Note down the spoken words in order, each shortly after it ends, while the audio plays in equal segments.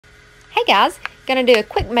Hey guys, gonna do a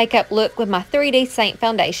quick makeup look with my 3D Seint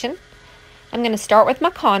foundation. I'm gonna start with my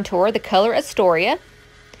contour, the color Astoria.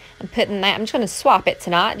 I'm just gonna swap it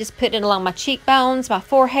tonight, just putting it along my cheekbones, my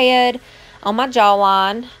forehead, on my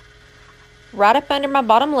jawline, right up under my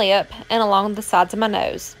bottom lip, and along the sides of my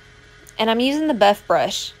nose. And I'm using the buff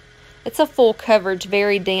brush. It's a full coverage,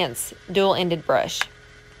 very dense, dual-ended brush.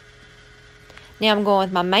 Now I'm going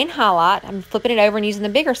with my main highlight. I'm flipping it over and using the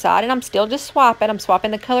bigger side, and I'm still just swiping. I'm swapping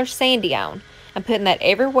the color Sandy on. I'm putting that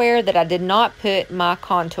everywhere that I did not put my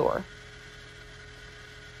contour.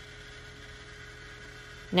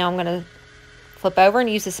 Now I'm going to flip over and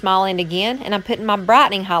use the small end again, and I'm putting my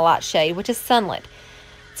Brightening highlight shade, which is Sunlit.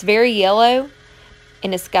 It's very yellow,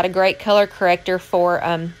 and it's got a great color corrector for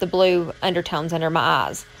the blue undertones under my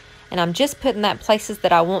eyes. And I'm just putting that places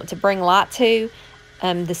that I want to bring light to.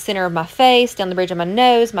 The center of my face, down the bridge of my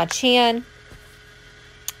nose, my chin.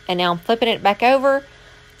 And now I'm flipping it back over,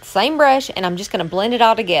 same brush, and I'm just going to blend it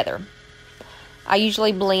all together. I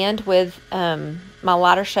usually blend with my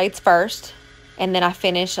lighter shades first, and then I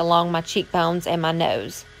finish along my cheekbones and my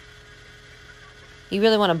nose. You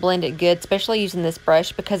really want to blend it good, especially using this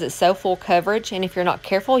brush because it's so full coverage, and if you're not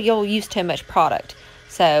careful, you'll use too much product.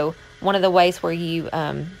 So one of the ways where you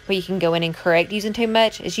can go in and correct using too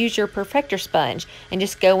much is use your Perfector Sponge and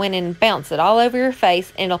just go in and bounce it all over your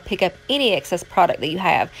face, and it'll pick up any excess product that you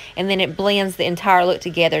have, and then it blends the entire look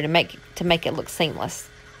together to make it look seamless.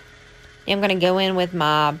 I'm going to go in with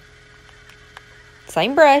my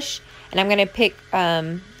same brush, and I'm going to pick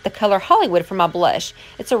the color Hollywood for my blush.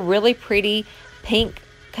 It's a really pretty pink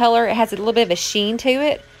color. It has a little bit of a sheen to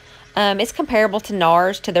it. It's comparable to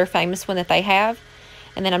NARS, to their famous one that they have.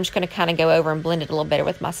 And then I'm just going to kind of go over and blend it a little better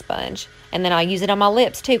with my sponge. And then I'll use it on my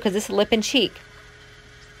lips too, because it's lip and cheek.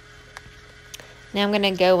 Now I'm going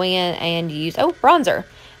to go in and use, bronzer.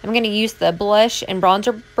 I'm going to use the blush and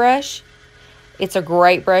bronzer brush. It's a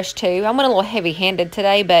great brush too. I'm a little heavy-handed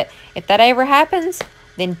today, but if that ever happens,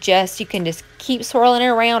 then you can just keep swirling it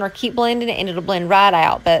around or keep blending it, and it'll blend right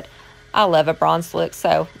out. But I love a bronze look,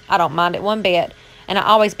 so I don't mind it one bit. And I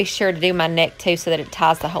always be sure to do my neck too, so that it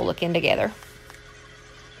ties the whole look in together.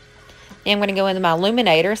 Now I'm going to go into my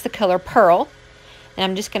Illuminator. It's the color Pearl. And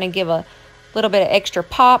I'm just going to give a little bit of extra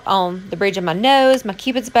pop on the bridge of my nose, my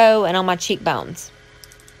cupid's bow, and on my cheekbones.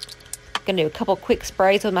 I'm going to do a couple quick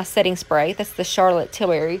sprays with my setting spray. That's the Charlotte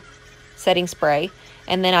Tillbury setting spray.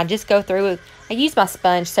 And then I just go through. I use my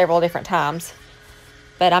sponge several different times.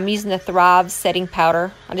 But I'm using the Thrive setting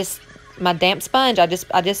powder. My damp sponge, I just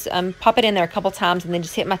pop it in there a couple times, and then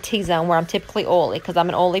just hit my T-zone where I'm typically oily, because I'm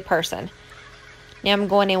an oily person. Now I'm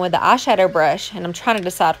going in with the eyeshadow brush, and I'm trying to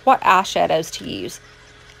decide what eyeshadows to use.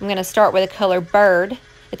 I'm going to start with the color Bird.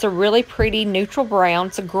 It's a really pretty neutral brown.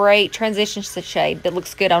 It's a great transition shade that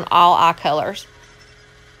looks good on all eye colors.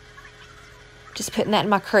 Just putting that in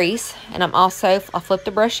my crease, and I'll flip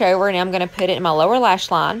the brush over, and I'm going to put it in my lower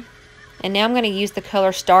lash line. And now I'm going to use the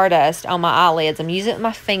color Stardust on my eyelids. I'm using it with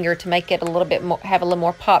my finger to make it a little bit more, have a little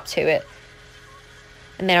more pop to it.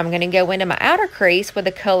 And then I'm going to go into my outer crease with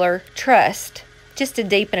the color Trust, just to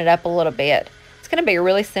deepen it up a little bit. It's going to be a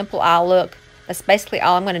really simple eye look. That's basically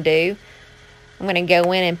all I'm going to do. I'm going to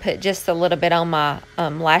go in and put just a little bit on my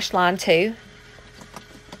lash line too,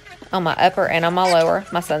 on my upper and on my lower.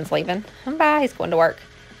 My son's leaving. Bye, he's going to work.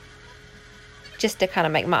 Just to kind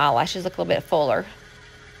of make my eyelashes look a little bit fuller.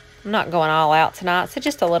 I'm not going all out tonight, so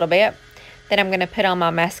just a little bit. Then I'm going to put on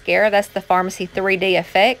my mascara. That's the Farmasi 3D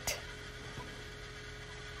Effect.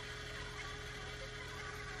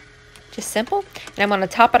 Just simple. And I'm going to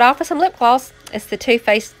top it off with some lip gloss. It's the Too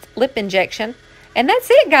Faced Lip Injection. And that's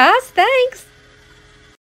it, guys. Thanks.